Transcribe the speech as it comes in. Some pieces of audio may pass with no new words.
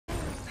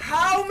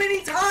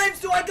many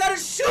times do I gotta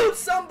shoot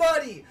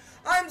somebody?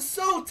 I'm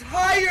so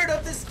tired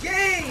of this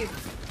game.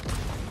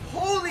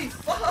 Holy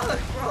fuck,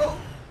 bro.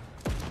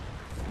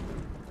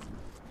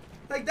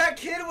 Like, that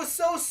kid was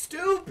so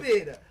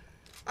stupid.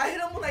 I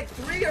hit him with like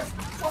 3 of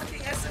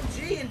fucking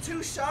SMG and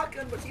 2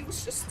 shotgun, but he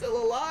was just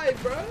still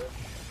alive, bro.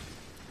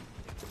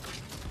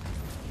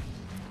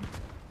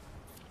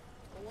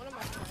 Well, one of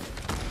my friends.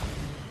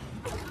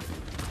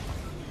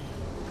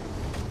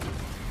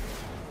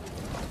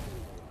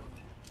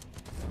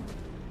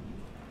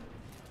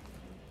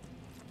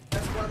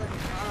 That's why I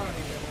don't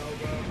even know,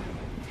 bro.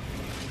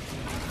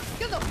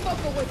 Get the fuck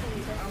away from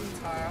me, bro. I'm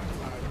tired of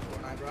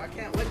Fortnite, bro. I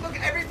can't wait. Look,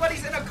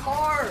 everybody's in a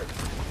car.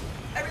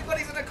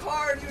 Everybody's in a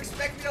car, and you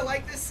expect me to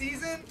like this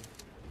season?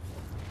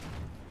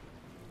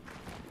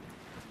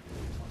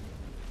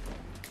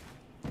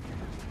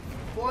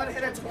 One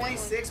hit a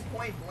 26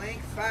 point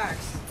blank.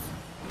 Facts.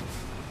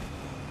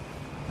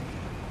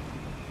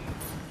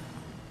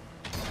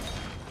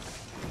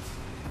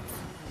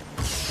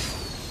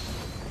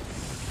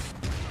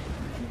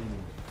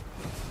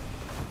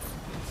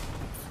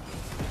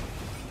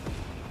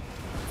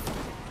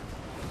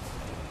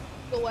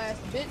 Go ass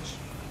bitch.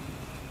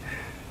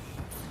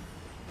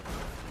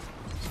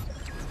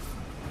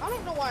 I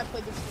don't know why I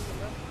played this season,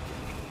 bro.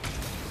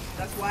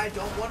 That's why I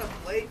don't want to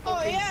play.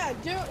 Oh yeah,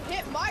 dude,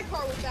 hit my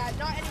car with that,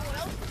 not anyone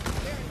else's.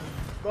 Fair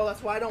enough. Bro,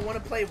 that's why I don't want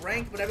to play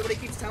ranked, but everybody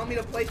keeps telling me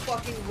to play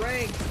fucking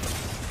ranked.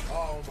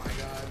 Oh my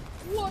god.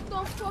 What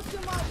the fuck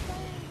am I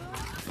playing, bro?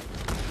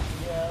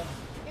 Yeah.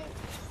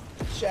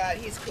 Chat,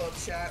 he's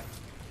cooked, chat.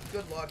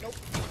 Good luck. Nope.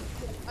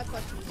 I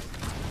fucked you.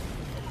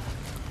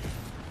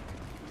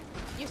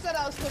 You said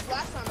I was cooked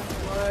last time.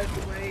 What?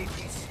 Wait,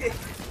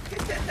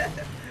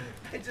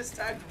 I just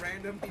tagged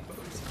random people.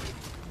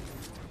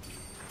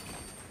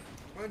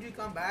 When did you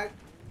come back?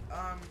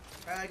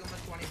 Like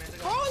almost 20 minutes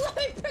ago. Oh, let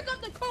me pick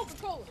up the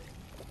Coca-Cola.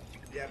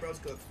 Yeah, bro's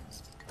cooked.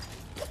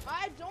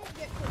 I don't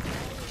get cooked.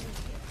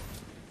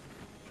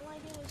 All I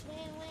do is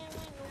win,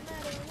 no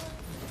matter what.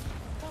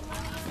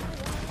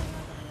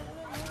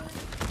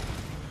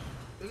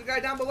 There's a guy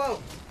down below.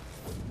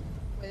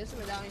 Wait, there's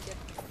someone down here.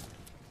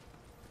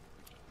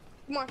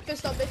 Come on,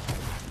 fist up, bitch.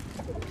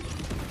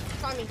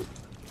 Try me.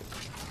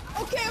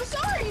 Okay, I'm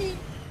sorry.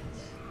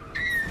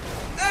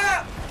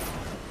 Ah!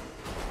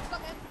 What's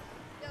up, man?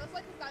 Yeah, let's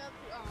light this guy up.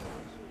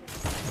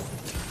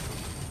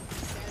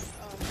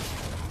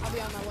 I'll be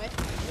on my way.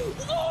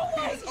 Oh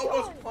He my just God!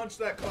 almost punched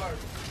that car.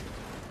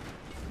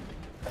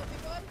 That'll be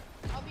good.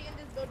 I'll be in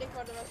this building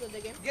for the rest of the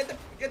game. Get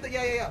the,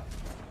 yeah.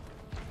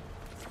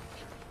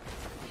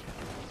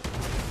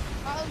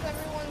 How's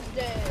everyone's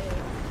day?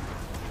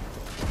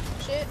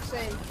 Shit,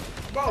 same.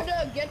 Bro,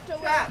 Get to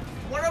chat,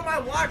 what am I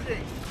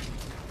watching?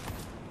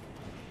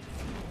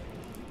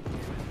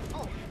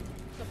 Oh,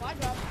 supply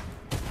drop.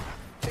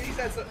 He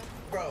said so.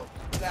 Bro,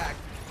 Zach.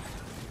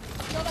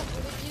 Shut up,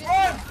 you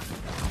Run!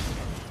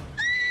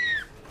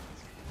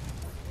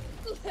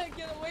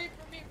 Get away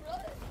from me,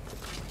 brother.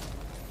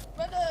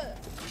 Brother!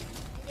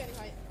 I'm getting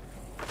height.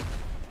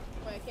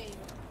 Wait, I can't even.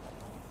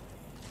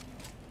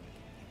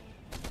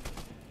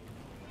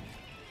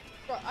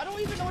 Bro, I don't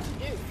even know what to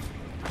do.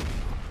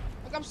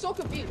 Like, I'm so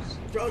confused.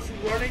 Bro, she's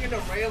running into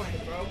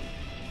railings, bro.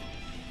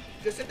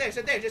 Just sit there,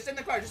 just in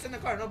the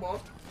car, no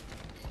balls.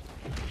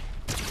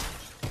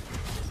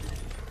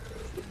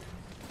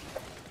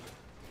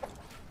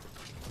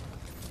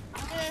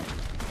 Eh.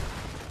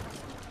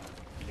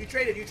 You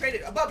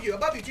traded. Above you,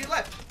 to your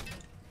left.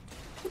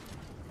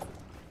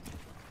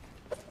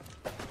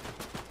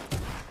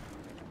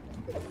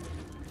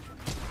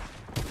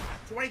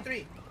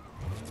 $23.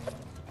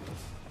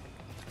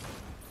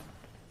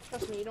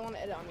 Trust me, you don't want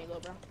to edit on me,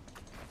 little bro.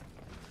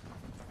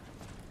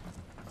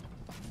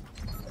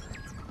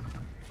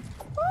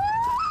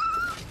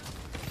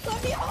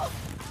 Let me off!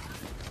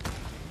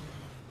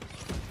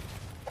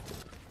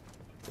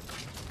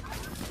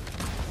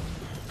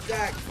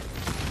 Zach,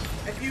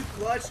 if you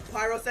clutched,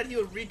 Pyro said he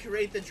would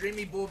recreate the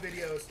Dreamy Bull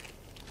videos.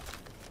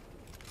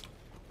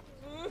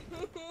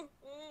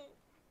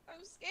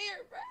 I'm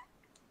scared, bro.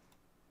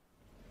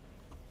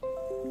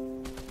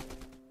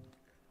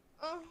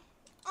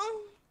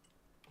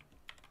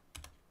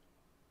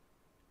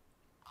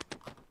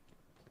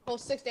 Oh,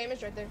 6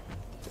 damage right there.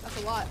 That's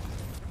a lot.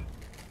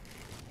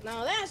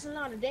 No, that's a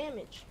lot of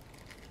damage.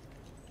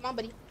 Come on,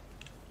 buddy.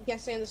 You can't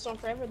stay in the storm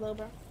forever, little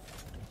bro.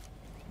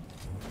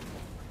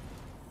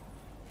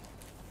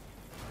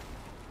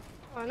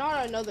 Oh,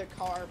 not another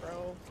car,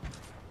 bro.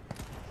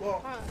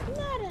 Well,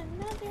 not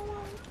another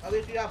one. at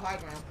least you have high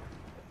ground.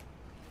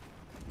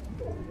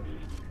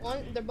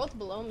 One, they're both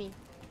below me.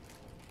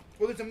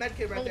 Well, there's a med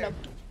kit right there.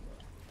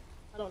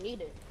 I don't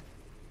need it.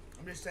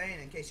 I'm just saying,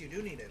 in case you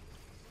do need it.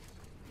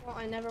 Well,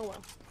 I never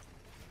will.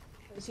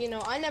 Because, you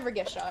know, I never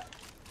get shot.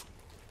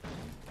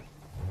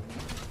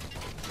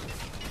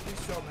 He's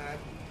so mad.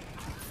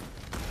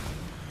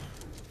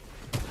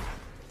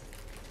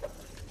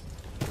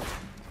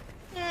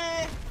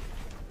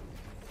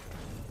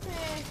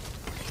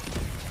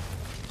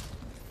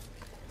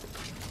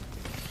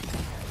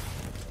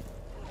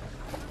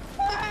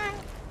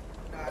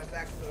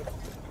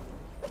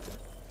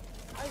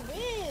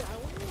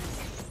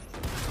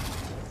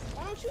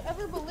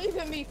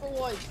 me for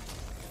one.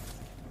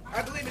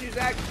 I believe in you,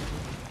 Zach.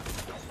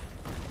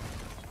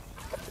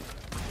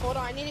 Hold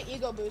on, I need an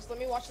ego boost. Let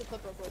me watch the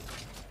clip real quick.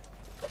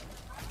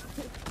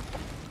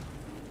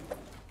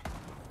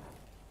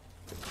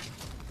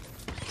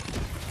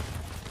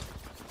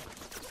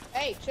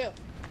 Hey, chill.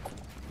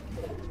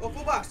 Oh,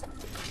 full box.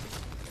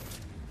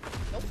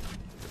 Nope.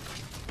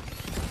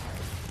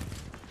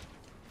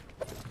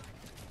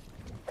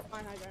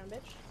 Fine high ground,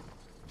 bitch.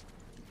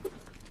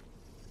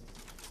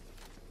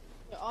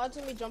 The odds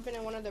of me jumping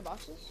in one of their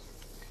boxes?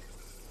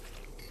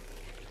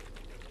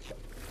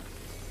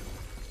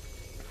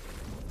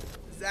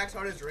 Zach's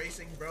heart is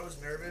racing, bro's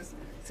nervous.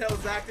 Tell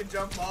Zach to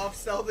jump off,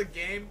 sell the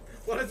game.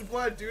 What is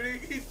blood doing?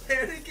 He's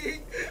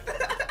panicking.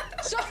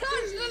 Shut up!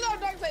 No,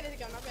 don't play this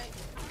again. I'm not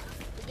panicking.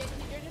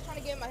 You're just trying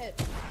to get in my head.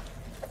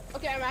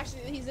 Okay,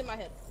 he's in my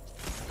head.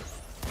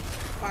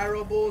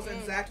 Pyro Bulls and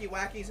Zacky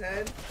Wacky's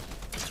head.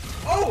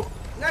 Oh!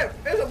 No!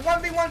 There's a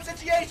 1v1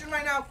 situation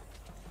right now!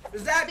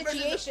 Zach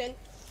Situation?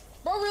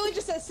 Bro really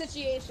just said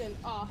situation.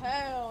 Oh,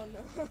 hell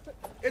no.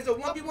 It's a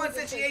 1v1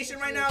 situation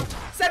right now.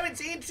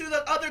 17 to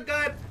the other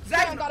guy.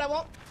 Zach. Oh, God, I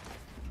won't.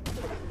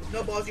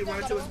 No balls, you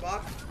run into his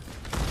box.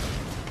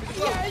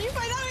 Yeah, you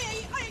might not. I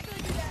ain't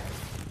gonna do that.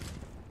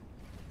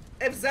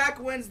 If Zach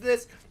wins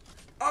this,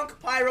 Unc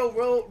Pyro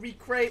will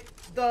recreate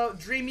the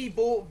Dreamy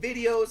Bull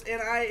videos,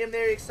 and I am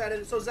very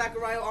excited. So,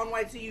 Zachariah on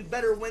YT, you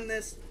better win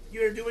this.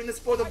 You're doing this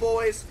for the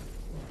boys.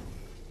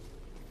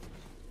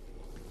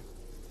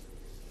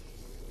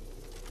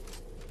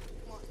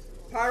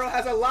 Pyro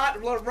has a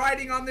lot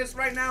riding on this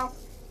right now.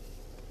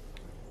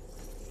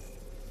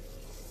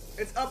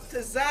 It's up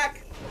to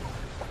Zach.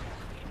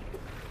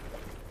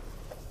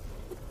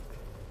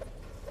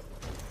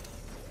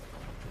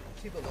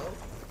 Is he below?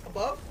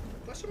 Above?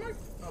 Question mark?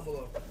 No,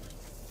 below.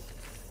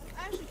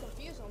 I'm actually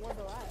confused on where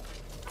they're at.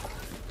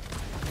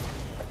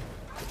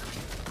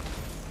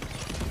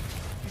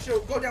 You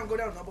should go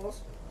down, no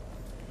balls.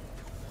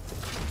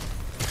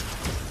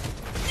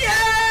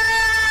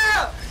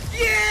 Yeah!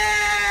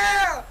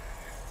 Yeah!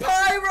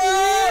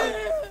 Pyro!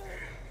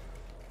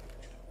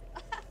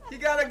 You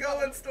gotta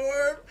go in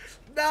Storm.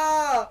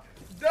 Nah!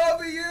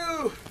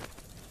 W!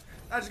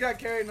 I just got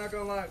carried, not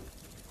gonna lie.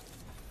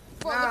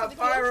 Bro, nah,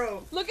 Pyro.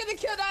 Kills. Look at the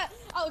kill.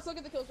 Alex, look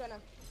at the kills right now.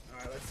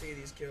 Alright, let's see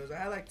these kills. I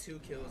had like 2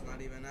 kills,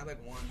 not even. I had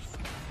like 1.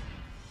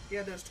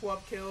 Yeah, there's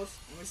 12 kills.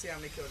 Let me see how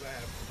many kills I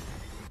have.